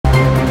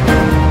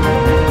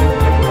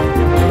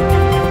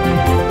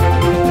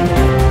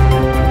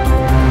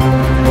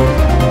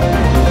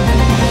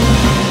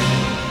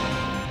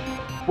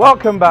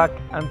Welcome back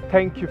and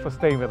thank you for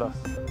staying with us.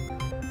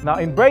 Now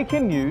in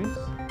breaking news,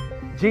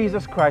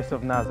 Jesus Christ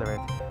of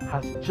Nazareth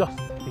has just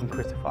been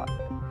crucified.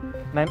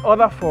 Now in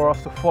order for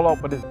us to follow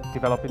up with this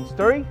developing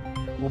story,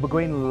 we'll be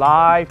going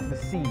live to the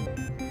scene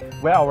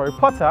where our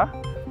reporter,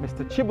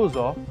 Mr.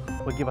 Chibuzo,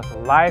 will give us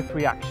live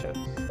reactions.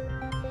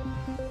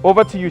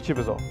 Over to you,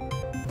 Chibuzo.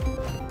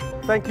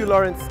 Thank you,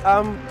 Lawrence.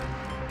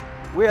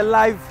 We are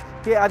live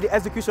here at the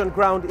execution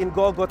ground in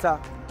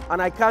Golgotha,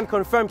 and I can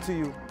confirm to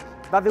you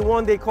that the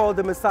one they call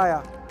the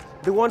Messiah,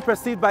 the one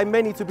perceived by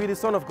many to be the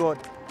Son of God,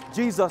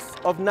 Jesus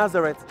of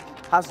Nazareth,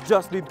 has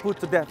just been put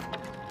to death.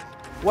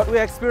 What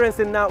we're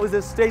experiencing now is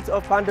a state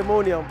of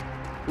pandemonium,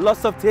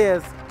 lots of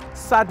tears,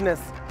 sadness,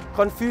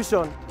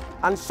 confusion,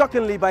 and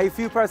shockingly by a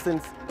few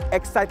persons,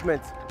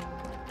 excitement.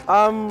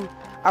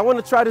 I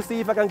want to try to see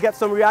if I can get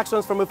some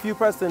reactions from a few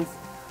persons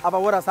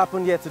about what has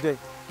happened here today.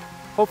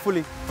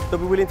 Hopefully, they'll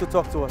be willing to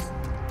talk to us.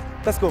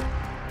 Let's go.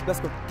 Let's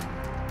go.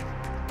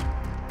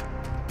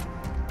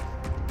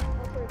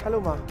 Hello,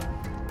 ma.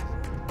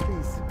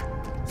 Please,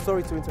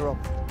 sorry to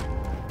interrupt.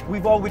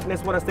 We've all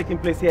witnessed what has taken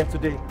place here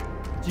today.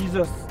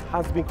 Jesus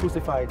has been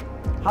crucified.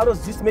 How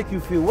does this make you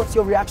feel? What's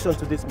your reaction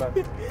to this, man?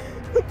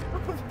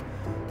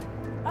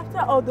 After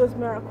all those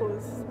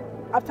miracles,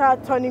 after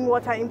turning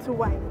water into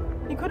wine,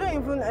 he couldn't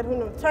even, I don't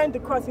know, turn the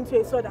cross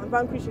into a sword and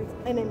vanquish his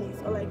enemies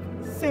or like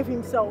save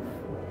himself.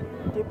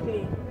 They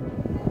play.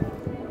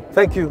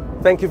 Thank you.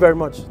 Thank you very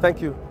much. Thank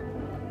you.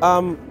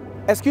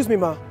 Excuse me,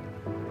 ma.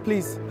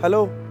 Please.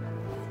 Hello.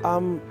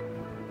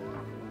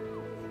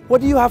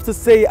 What do you have to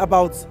say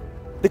about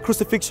the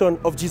crucifixion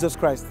of Jesus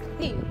Christ?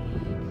 Hey,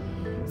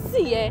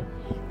 see,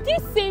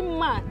 this same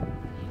man,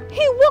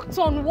 he walked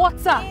on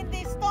water. In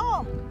the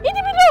storm. In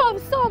the middle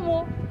of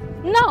storm.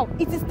 Now,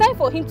 it is time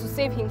for him to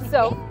save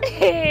himself.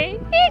 He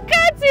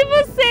can't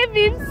even save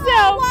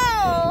himself.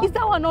 Wow. Is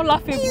that one not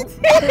laughable?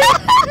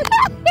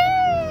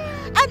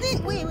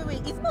 Wait.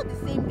 It's not the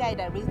same guy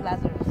that raised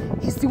Lazarus.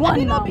 It's the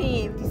one now. Be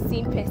him. The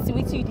same person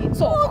with you did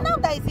So talk. now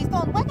that it's his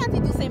turn, why can't he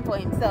do same for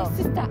himself?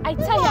 Sister, I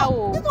tell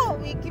you. This one will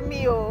wake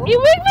me. Oh. He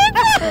wake me.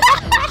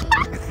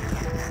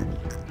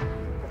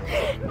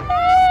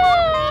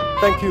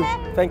 Thank you.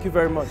 Thank you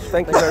very much.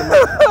 Thank you very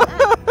much.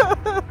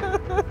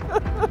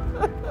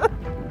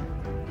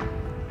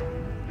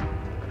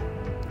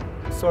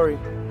 Sorry.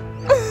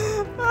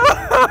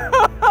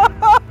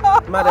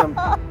 Madam,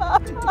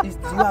 do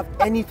you have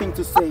anything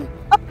to say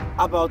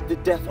about the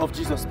death of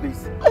Jesus,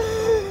 please?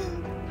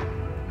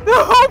 The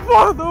hope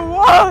of the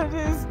world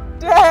is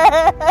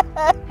dead.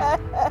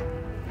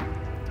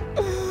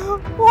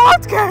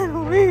 What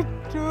can we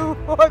do?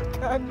 What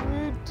can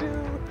we do?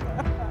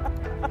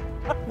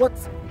 What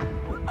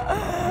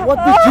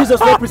did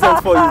Jesus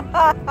represent for you?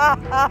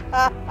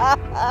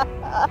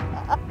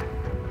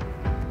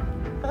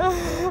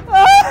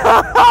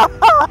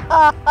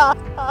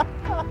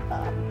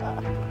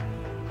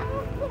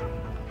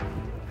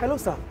 Hello,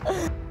 sir.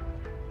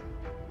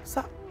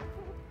 Sir,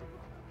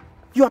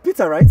 you are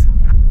Peter, right?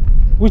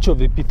 Which of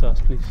the Peters,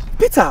 please?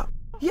 Peter!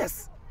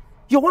 Yes.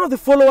 You're one of the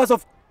followers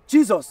of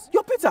Jesus.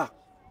 You're Peter.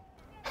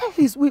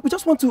 Please, we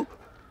just want to...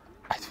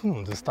 I don't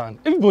understand.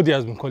 Everybody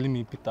has been calling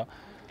me Peter.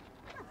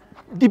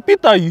 The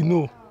Peter you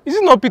know. Is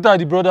it not Peter,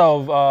 the brother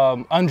of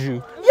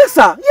Andrew? Yes,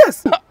 sir.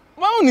 Yes.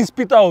 My own is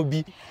Peter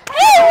Obi.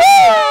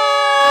 Hey!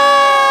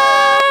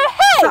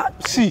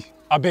 See,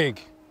 I beg.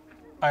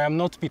 I am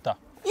not Peter.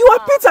 You are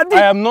Peter.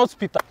 I am not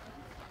Peter.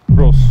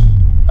 Bros,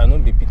 I know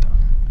the Peter.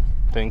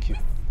 Thank you.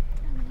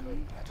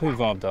 I don't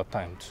even have that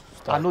time to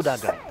start. I know that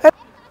guy.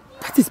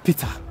 That is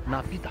Peter.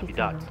 Now Peter be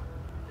that.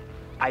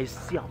 I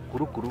see a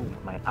kuru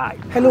with my eye.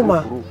 Hello,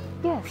 ma.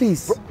 Yes.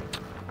 Please.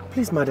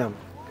 Please, madam.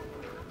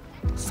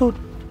 So,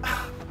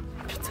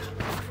 Peter.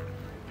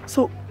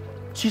 So,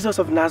 Jesus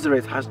of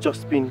Nazareth has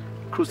just been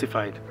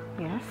crucified.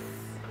 Yes.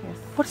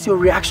 What's your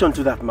reaction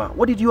to that, ma?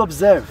 What did you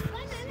observe?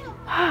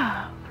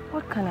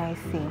 What can I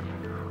say?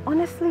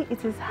 Honestly,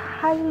 it is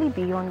highly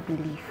beyond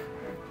belief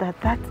that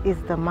that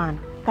is the man,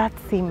 that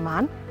same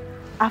man,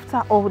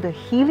 after all the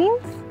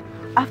healings,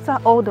 after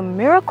all the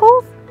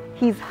miracles,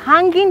 he's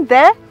hanging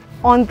there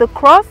on the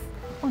cross.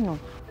 Oh no,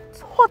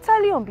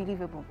 totally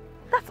unbelievable.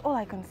 That's all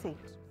I can say.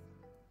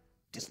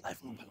 This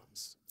life no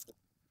balance.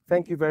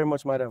 Thank you very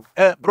much, madam.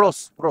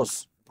 Bros.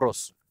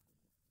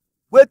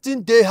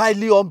 Waiting day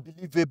highly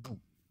unbelievable.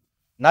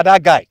 Now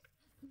that guy.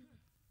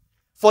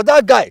 For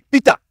that guy,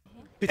 Peter.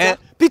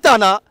 Peter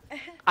now,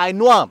 I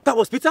know him. That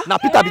was Peter? Now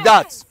Peter be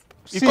that.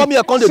 He come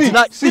here, come to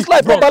deny. This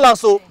life no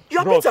balance, so.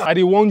 You're Bros, Peter. I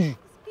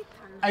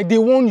dey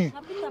warn you.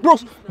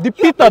 Bros, the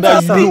Peter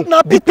that you know.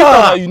 Now The Peter. Peter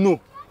that you know.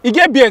 He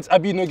get beard,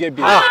 Abi no get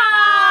beard.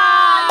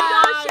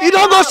 He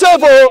don't go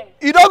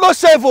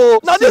shave, oh.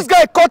 Now this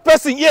guy cut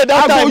person here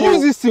that time. I go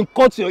use this thing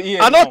cut your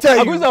ear. I not tell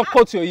you. I go use that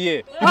cut your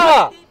ear.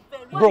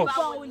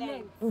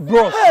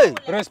 Bros, Hey.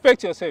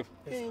 respect yourself.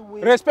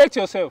 Respect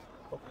yourself.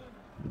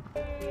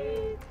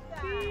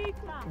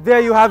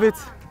 There you have it.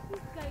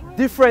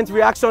 Different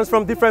reactions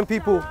from different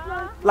people.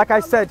 Like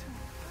I said,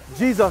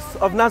 Jesus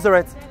of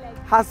Nazareth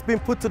has been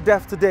put to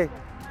death today.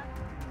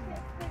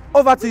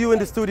 Over to you in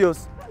the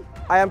studios.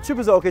 I am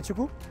Chibuzo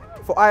Okechukwu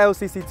for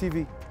ILCC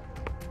TV.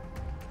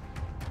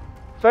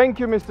 Thank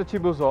you, Mr.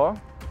 Chibuzo.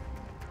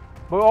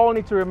 But we all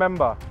need to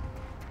remember,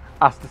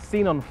 as the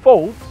scene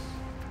unfolds,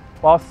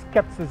 while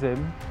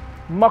skepticism,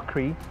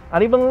 mockery,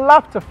 and even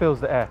laughter fills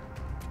the air,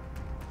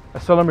 a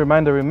solemn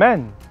reminder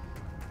remains,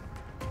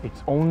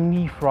 it's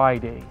only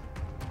Friday.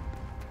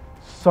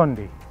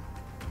 Sunday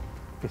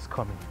is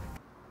coming.